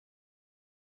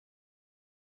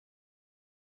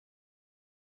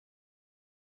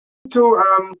To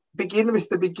begin with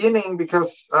the beginning,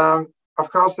 because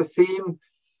of course the theme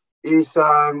is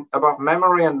about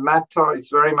memory and matter. It's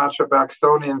very much a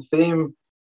Bergsonian theme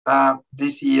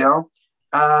this year.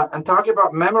 And talking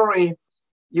about memory,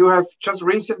 you have just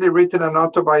recently written an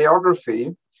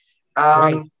autobiography,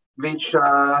 right. which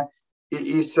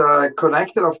is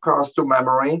connected, of course, to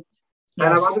memory. Yes.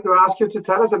 And I wanted to ask you to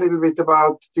tell us a little bit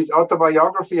about this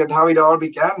autobiography and how it all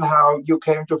began, how you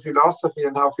came to philosophy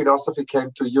and how philosophy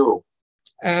came to you.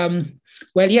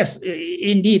 Well, yes,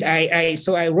 indeed.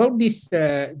 I wrote this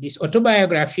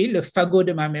autobiography. Le fagot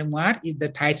de ma mémoire is the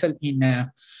title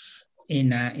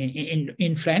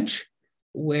in French,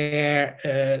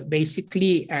 where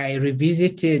basically I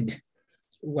revisited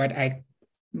what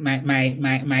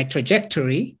my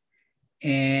trajectory.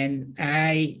 And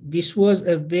this was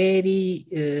a very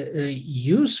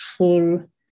useful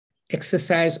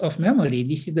exercise of memory.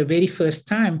 This is the very first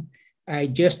time I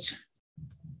just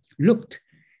looked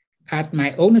at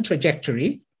my own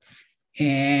trajectory,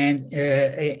 and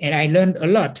I learned a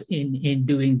lot in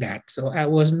doing that. So I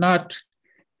was not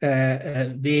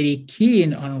very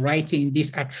keen on writing this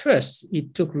at first.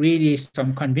 It took really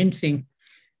some convincing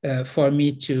for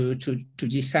me to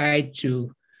decide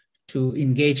to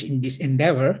engage in this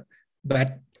endeavor.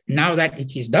 But now that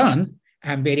it is done,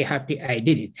 I'm very happy I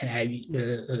did it. And I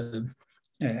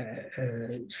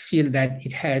feel that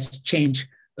it has changed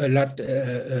a lot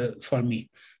for me.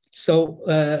 So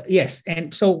yes,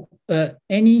 and so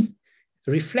any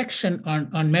reflection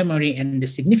on memory and the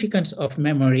significance of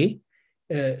memory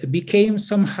became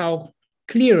somehow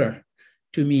clearer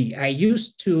to me. I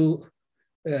used to,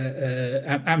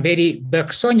 I'm very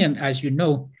Bergsonian, as you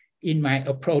know, in my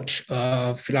approach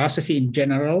of philosophy in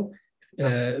general,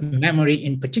 memory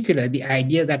in particular, the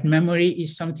idea that memory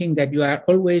is something that you are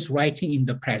always writing in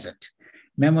the present.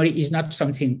 Memory is not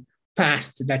something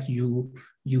past that you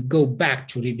go back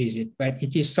to revisit, but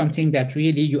it is something that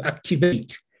really you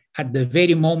activate at the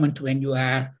very moment when you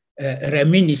are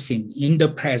reminiscing in the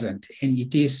present. And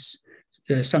it is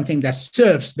something that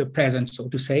serves the present, so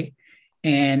to say.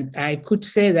 And I could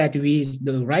say that with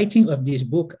the writing of this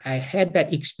book, I had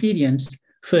that experience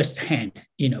firsthand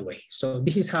in a way. So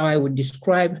this is how I would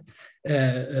describe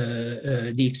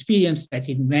the experience that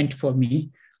it meant for me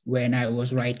when I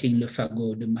was writing Le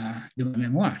Fagot de ma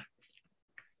mémoire.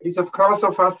 It's of course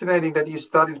so fascinating that you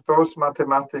studied both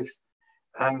mathematics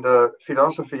and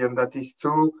philosophy, and that these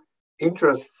two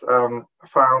interests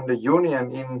found a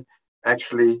union in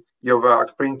actually your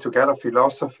work, bring together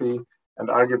philosophy and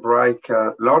algebraic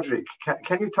logic.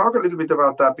 Can you talk a little bit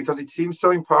about that? Because it seems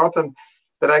so important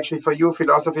that actually for you,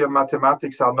 philosophy and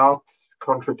mathematics are not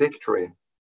contradictory.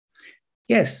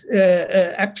 Yes,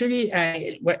 actually,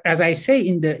 as I say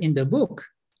in the book,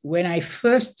 when I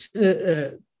first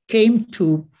came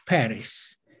to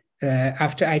Paris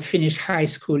after I finished high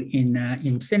school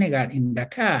in Senegal, in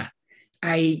Dakar,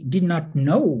 I did not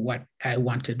know what I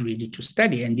wanted really to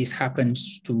study. And this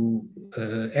happens to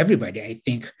everybody. I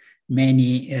think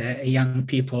many young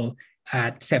people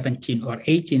at 17 or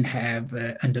 18 have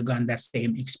undergone that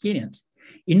same experience.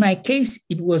 In my case,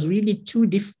 it was really two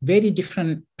very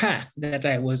different paths that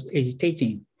I was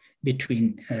hesitating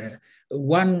between.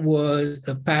 One was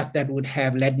a path that would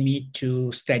have led me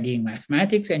to studying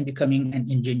mathematics and becoming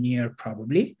an engineer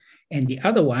probably. And the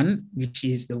other one, which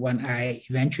is the one I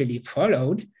eventually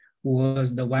followed,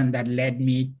 was the one that led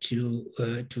me to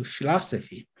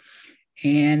philosophy.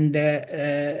 And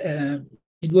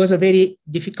it was a very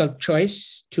difficult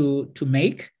choice to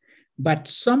make, but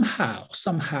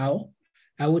somehow,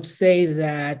 I would say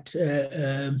that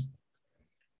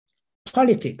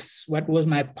politics, what was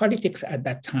my politics at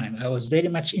that time? I was very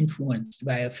much influenced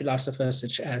by a philosopher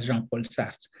such as Jean-Paul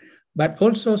Sartre, but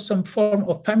also some form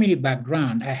of family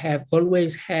background. I have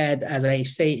always had, as I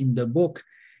say in the book,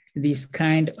 this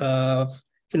kind of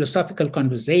philosophical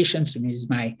conversations with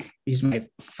my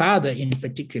father in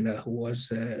particular, who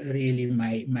was really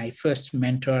my first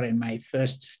mentor and my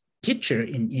first teacher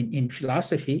in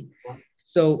philosophy.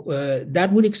 So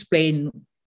that would explain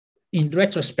in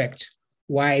retrospect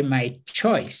why my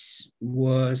choice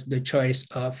was the choice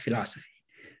of philosophy.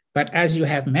 But as you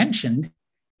have mentioned,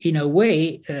 in a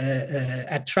way, the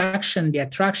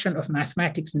attraction of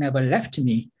mathematics never left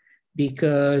me,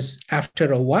 because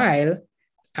after a while,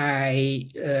 I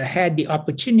had the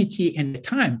opportunity and the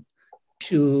time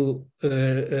to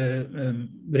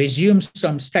resume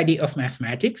some study of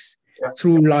mathematics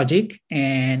through logic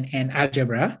and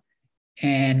algebra.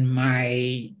 And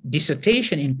my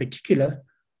dissertation in particular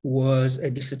was a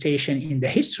dissertation in the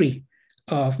history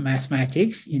of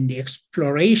mathematics, in the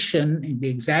exploration, in the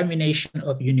examination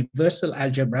of universal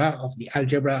algebra, of the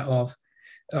algebra of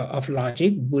of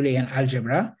logic, Boolean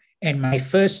algebra, and my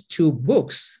first two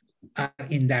books are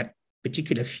in that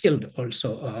particular field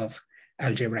also of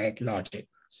algebraic logic.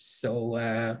 So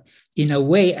in a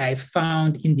way, I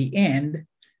found in the end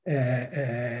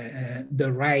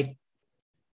the right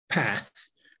path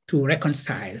to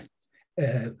reconcile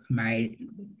my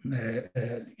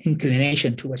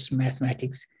inclination towards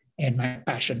mathematics and my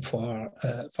passion for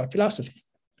philosophy.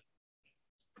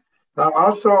 Now,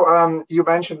 also, you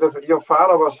mentioned that your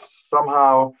father was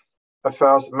somehow a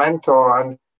first mentor,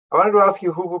 and I wanted to ask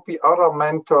you who would be other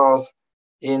mentors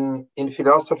in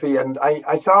philosophy. And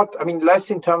I thought, I mean, less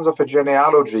in terms of a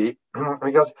genealogy,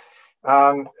 because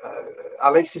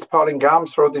Alexis Pauline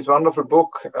Gams wrote this wonderful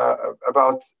book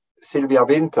about Sylvia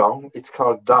Wynter. It's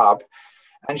called Dab.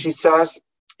 And she says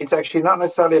it's actually not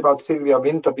necessarily about Sylvia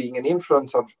Wynter being an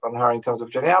influence on her in terms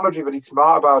of genealogy, but it's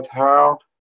more about her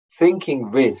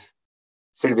thinking with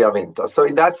Sylvia Wynter. So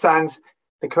in that sense,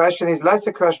 the question is less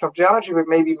a question of genealogy, but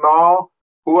maybe more,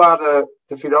 who are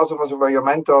the philosophers who were your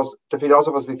mentors, the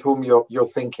philosophers with whom you're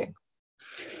thinking?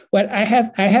 Well, I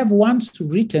have once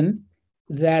written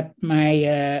that my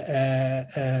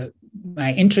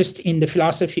interest in the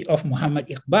philosophy of Mohamed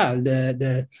Iqbal,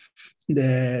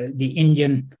 the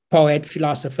Indian poet,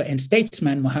 philosopher, and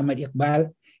statesman Mohamed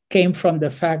Iqbal, came from the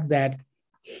fact that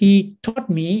he taught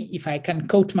me, if I can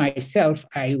quote myself,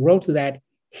 I wrote that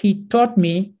he taught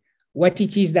me what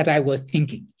it is that I was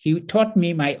thinking. He taught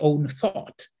me my own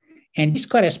thought. And this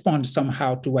corresponds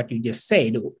somehow to what you just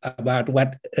said about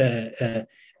what a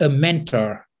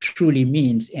mentor truly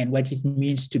means and what it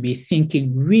means to be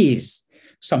thinking with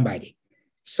somebody.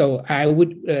 So I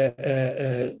would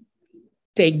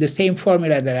take the same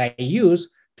formula that I use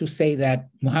to say that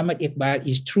Mohamed Iqbal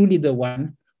is truly the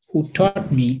one who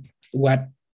taught me what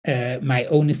my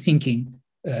own thinking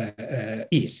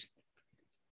is.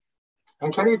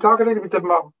 And can you talk a little bit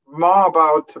more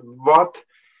about what,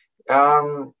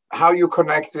 how you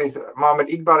connect with Mohamed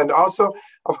Iqbal? And also,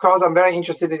 of course, I'm very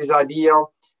interested in this idea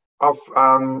of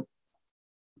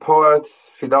poets,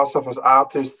 philosophers,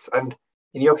 artists, and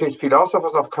in your case,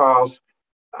 philosophers, of course,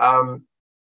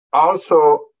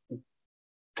 also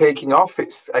taking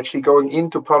office, actually going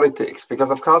into politics, because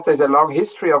of course there's a long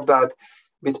history of that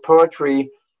with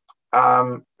poetry.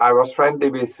 I was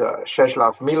friendly with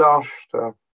Czesław Miłosz,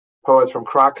 the poet from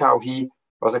Krakow. He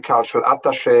was a cultural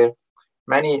attaché.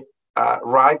 Many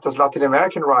writers, Latin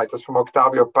American writers, from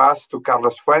Octavio Paz to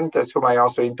Carlos Fuentes, whom I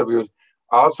also interviewed,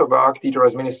 also worked either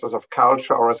as ministers of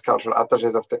culture or as cultural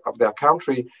attachés of their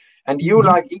country. And you,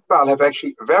 like Iqbal, have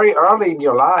actually very early in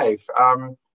your life,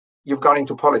 you've gone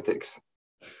into politics.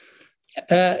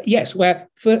 Yes. Well,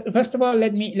 first of all,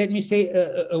 let me say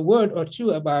a word or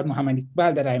two about Mohamed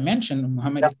Iqbal that I mentioned.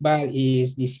 Mohamed Iqbal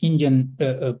is this Indian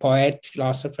poet,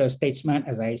 philosopher, statesman,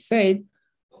 as I said,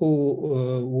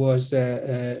 who was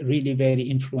really very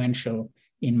influential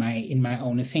in my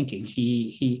own thinking.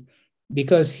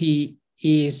 Because he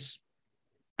is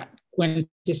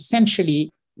quintessentially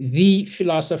the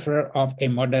philosopher of a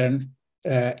modern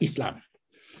Islam.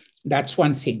 That's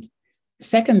one thing.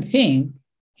 Second thing,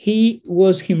 he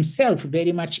was himself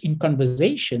very much in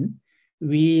conversation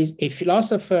with a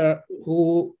philosopher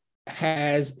who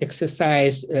has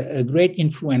exercised a great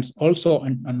influence also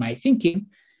on my thinking,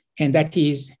 and that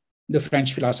is the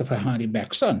French philosopher Henri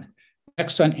Bergson.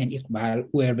 Bergson and Iqbal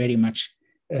were very much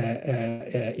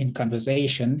in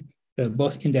conversation,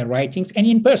 both in their writings and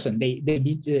in person. They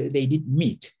did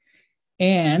meet.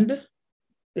 And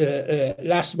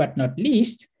last but not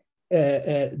least,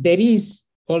 there is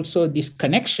also this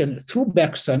connection through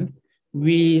Bergson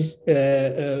with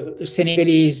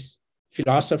Senegalese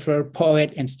philosopher,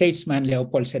 poet, and statesman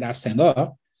Léopold Sédar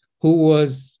Senghor, who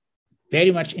was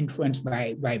very much influenced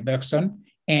by Bergson,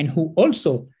 and who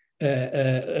also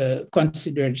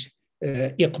considered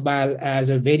Iqbal as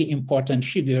a very important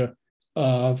figure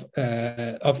of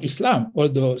Islam,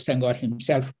 although Senghor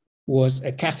himself was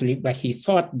a Catholic, but he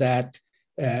thought that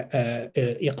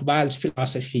Iqbal's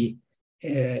philosophy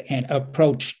and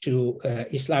approach to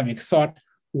Islamic thought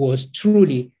was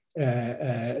truly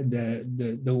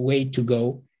the way to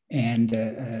go, and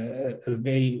the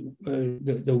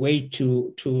way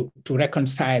to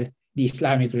reconcile the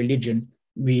Islamic religion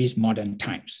with modern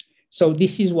times. So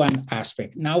this is one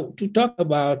aspect. Now, to talk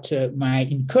about my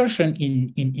incursion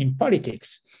in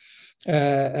politics,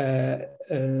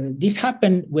 this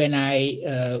happened when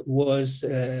I was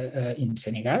in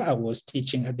Senegal. I was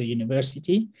teaching at the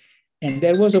university, and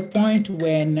there was a point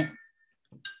when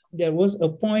there was a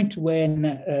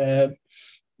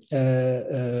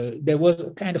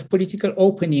kind of political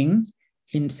opening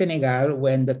in Senegal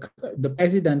when the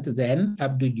president then,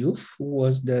 Abdou Diouf, who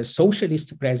was the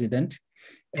socialist president,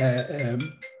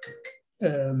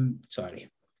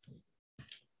 sorry.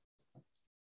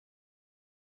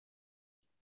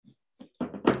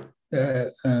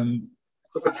 The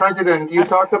president, you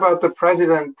talked about the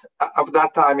president of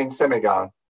that time in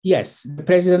Senegal. Yes, the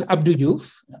president Abdou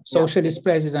Diouf, socialist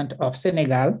president of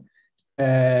Senegal,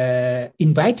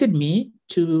 invited me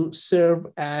to serve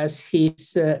as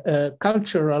his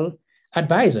cultural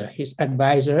advisor,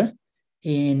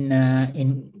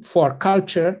 for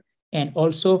culture and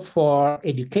also for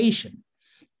education.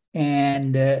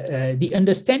 And the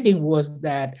understanding was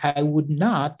that I would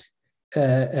not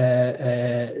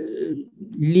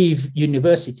leave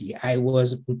university. I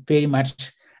was very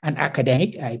much an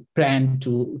academic. I planned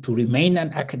to remain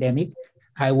an academic.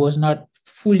 I was not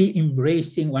fully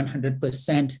embracing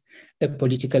 100% a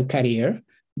political career,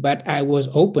 but I was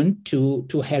open to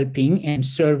helping and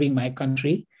serving my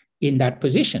country in that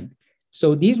position.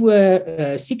 So these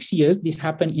were 6 years. This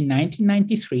happened in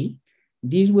 1993.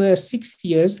 These were 6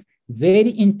 years,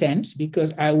 very intense,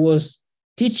 because I was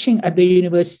teaching at the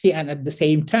university, and at the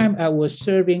same time, I was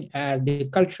serving as the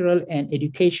cultural and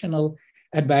educational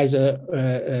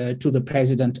advisor to the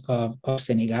president of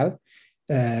Senegal.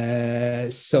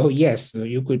 So yes,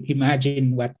 you could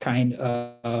imagine what kind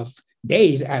of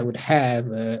days I would have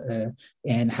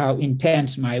and how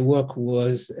intense my work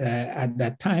was at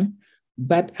that time.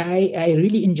 But I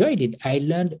really enjoyed it. I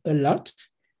learned a lot.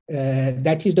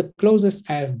 That is the closest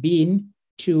I've been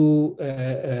to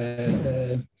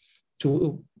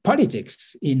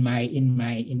politics in my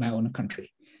own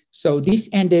country. So this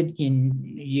ended in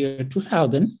year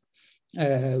 2000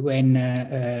 when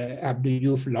Abdou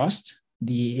Diouf lost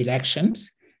the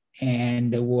elections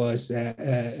and was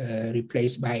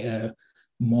replaced by a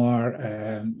more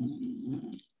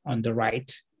on the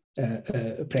right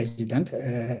president,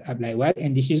 Abdoulaye Wade.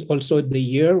 And this is also the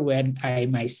year when I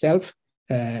myself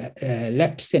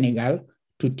left Senegal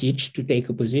to teach, to take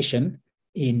a position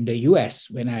in the US,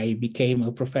 when I became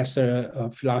a professor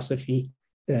of philosophy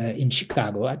in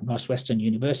Chicago at Northwestern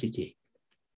University.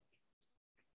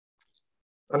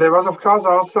 And there was, of course,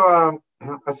 also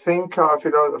I think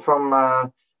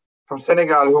from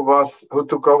Senegal who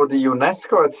took over the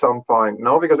UNESCO at some point,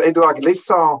 no? Because Edouard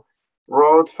Glissant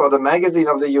wrote for the magazine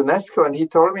of the UNESCO, and he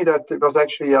told me that it was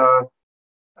actually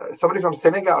somebody from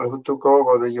Senegal who took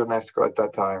over the UNESCO at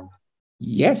that time.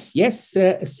 Yes.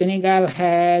 Senegal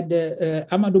had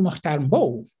Amadou Mahtar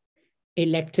Mbow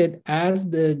elected as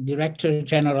the Director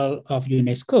General of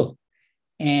UNESCO.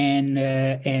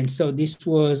 And so this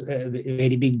was a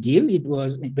very big deal. It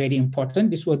was very important.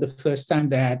 This was the first time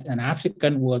that an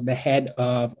African was the head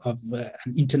of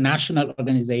an international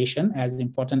organization as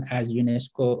important as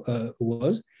UNESCO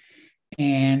was.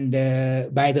 And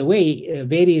by the way,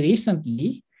 very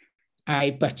recently,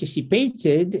 I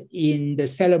participated in the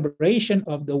celebration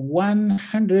of the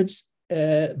 100th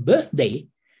birthday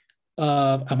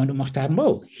of Amadou Mahtar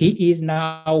Mbow. He is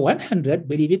now 100,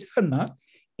 believe it or not,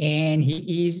 and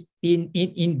he is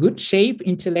in good shape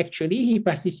intellectually. He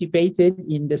participated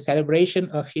in the celebration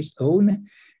of his own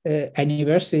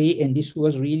anniversary, and this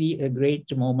was really a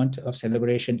great moment of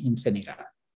celebration in Senegal.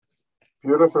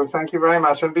 Beautiful, thank you very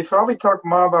much. And before we talk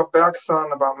more about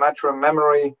Bergson, about matter and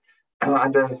memory,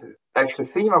 and the actual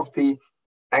theme of the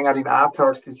Engadin Art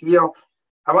Talks this year,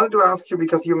 I wanted to ask you,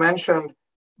 because you mentioned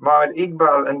Mohamed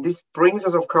Iqbal, and this brings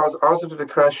us, of course, also to the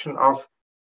question of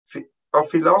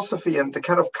philosophy and the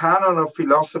kind of canon of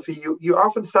philosophy. You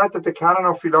often said that the canon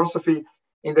of philosophy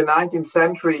in the 19th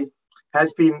century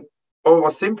has been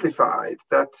oversimplified,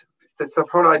 that the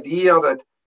whole idea that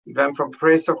it went from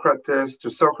pre-Socrates to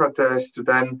Socrates to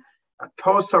then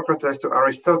post-Socrates to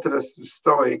Aristotle to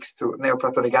Stoics to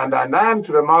Neoplatonic and then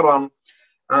to the modern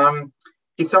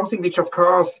is something which, of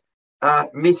course,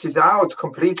 misses out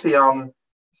completely on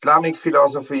Islamic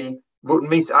philosophy, would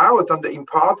miss out on the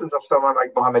importance of someone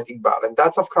like Mohamed Iqbal. And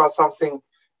that's, of course, something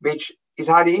which is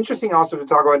highly interesting also to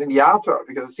talk about in the art world,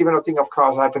 because a similar thing, of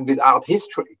course, happened with art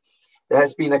history. There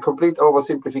has been a complete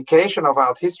oversimplification of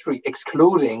art history,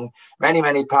 excluding many,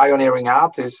 many pioneering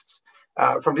artists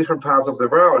from different parts of the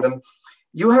world. And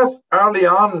you have early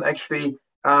on actually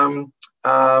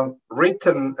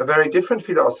written a very different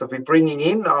philosophy, bringing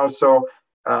in also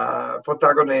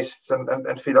protagonists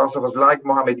and philosophers like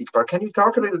Mohamed Iqbal. Can you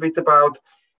talk a little bit about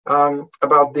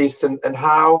this and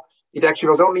how it actually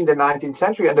was only in the 19th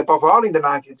century, and above all in the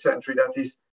 19th century, that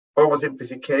this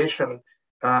oversimplification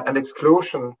and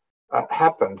exclusion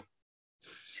happened?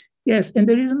 Yes, and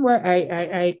the reason why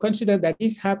I consider that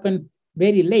this happened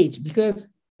very late, because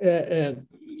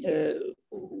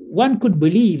one could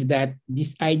believe that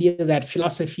this idea that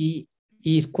philosophy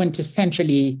is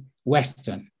quintessentially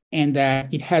Western and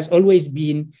that it has always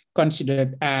been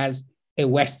considered as a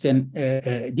Western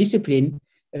discipline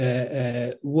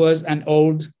was an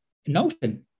old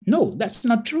notion. No, that's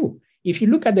not true. If you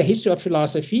look at the history of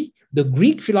philosophy, the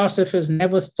Greek philosophers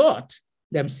never thought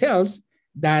themselves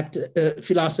that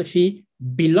philosophy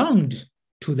belonged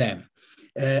to them.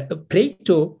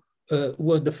 Plato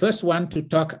was the first one to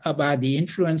talk about the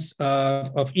influence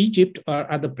of Egypt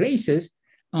or other places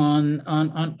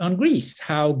on Greece,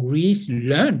 how Greece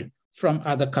learned from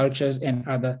other cultures and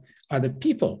other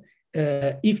people.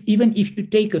 Even if you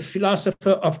take a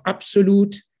philosopher of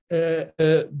absolute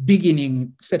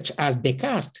beginning, such as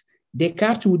Descartes,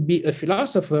 Descartes would be a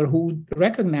philosopher who would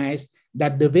recognize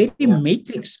that the very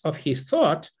matrix of his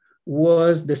thought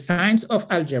was the science of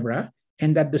algebra,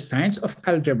 and that the science of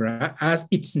algebra, as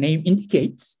its name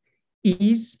indicates,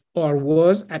 is or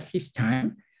was at his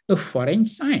time a foreign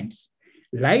science.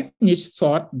 Leibniz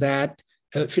thought that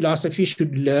philosophy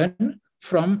should learn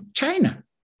from China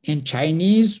and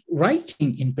Chinese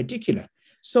writing in particular.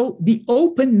 So the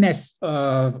openness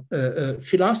of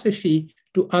philosophy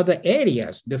to other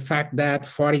areas, the fact that,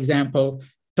 for example,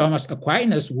 Thomas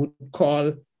Aquinas would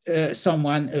call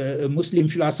someone, a Muslim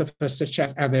philosopher such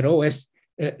as Averroes,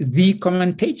 the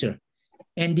commentator.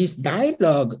 And this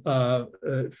dialogue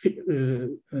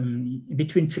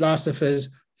between philosophers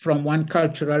from one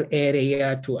cultural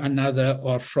area to another,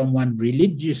 or from one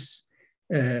religious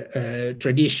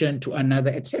tradition to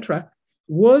another, etc.,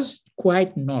 was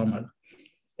quite normal.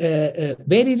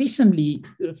 Very recently,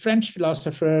 a French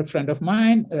philosopher, a friend of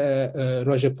mine,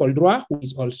 Roger Poldroit, who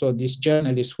is also this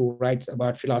journalist who writes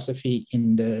about philosophy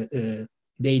in the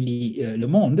daily Le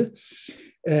Monde,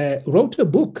 wrote a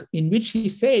book in which he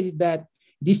said that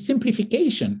this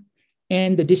simplification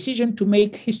and the decision to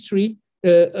make history,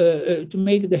 to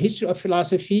make the history of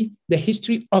philosophy the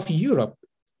history of Europe,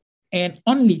 and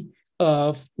only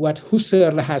of what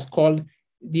Husserl has called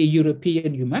the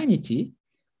European humanity,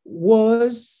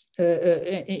 was,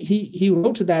 he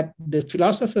wrote that the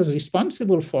philosophers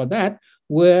responsible for that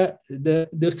were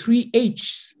the three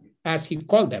H's, as he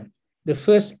called them. The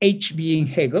first H being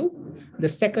Hegel, the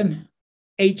second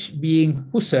H being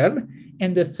Husserl,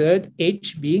 and the third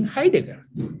H being Heidegger.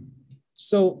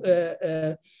 So,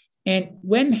 and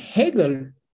when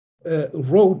Hegel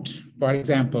wrote, for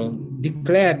example,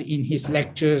 declared in his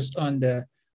lectures on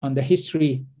the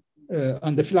history,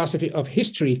 on the philosophy of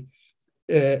history,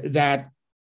 that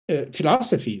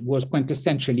philosophy was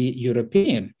quintessentially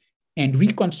European, and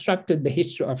reconstructed the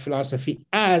history of philosophy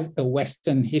as a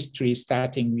Western history,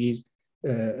 starting with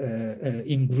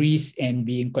in Greece and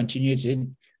being continued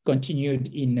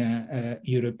in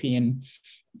European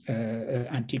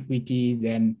antiquity,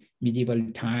 then medieval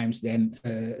times, then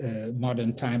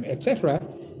modern time, etc.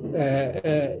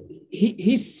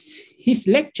 His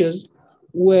lectures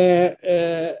were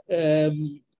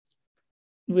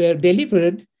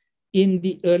delivered in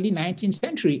the early 19th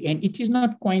century. And it is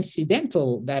not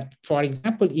coincidental that, for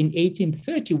example, in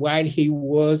 1830, while he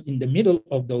was in the middle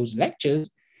of those lectures,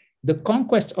 the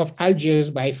conquest of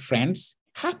Algiers by France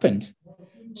happened.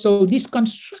 So this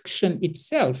construction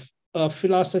itself of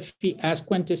philosophy as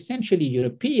quintessentially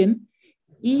European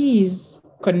is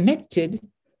connected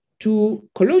to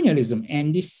colonialism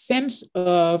and this sense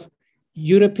of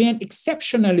European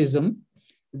exceptionalism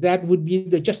that would be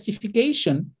the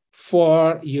justification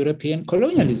for European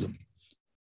colonialism.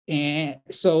 And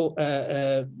so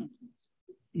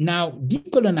now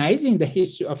decolonizing the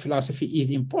history of philosophy is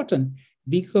important,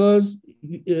 because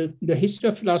the history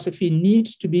of philosophy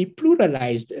needs to be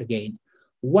pluralized again.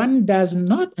 One does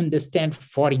not understand,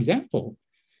 for example,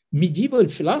 medieval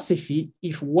philosophy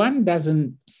if one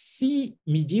doesn't see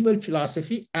medieval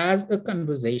philosophy as a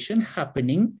conversation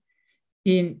happening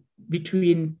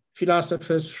between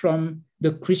philosophers from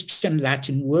the Christian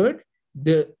Latin world,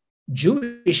 the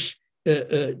Jewish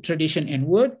tradition and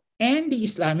word, and the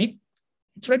Islamic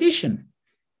tradition.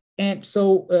 And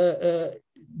so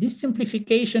this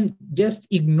simplification just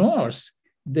ignores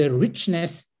the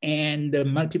richness and the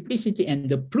multiplicity and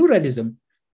the pluralism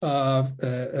of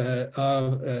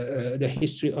the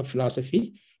history of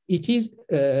philosophy. It is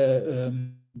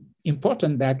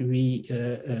important that we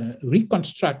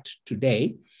reconstruct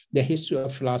today the history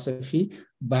of philosophy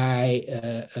by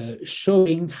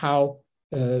showing how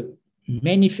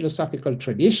many philosophical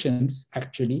traditions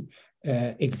actually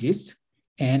exist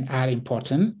and are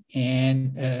important,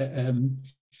 and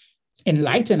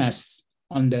enlighten us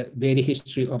on the very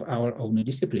history of our own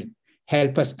discipline,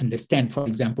 help us understand, for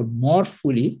example, more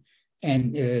fully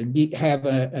and have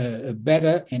a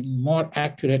better and more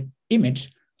accurate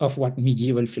image of what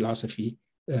medieval philosophy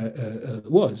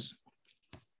was.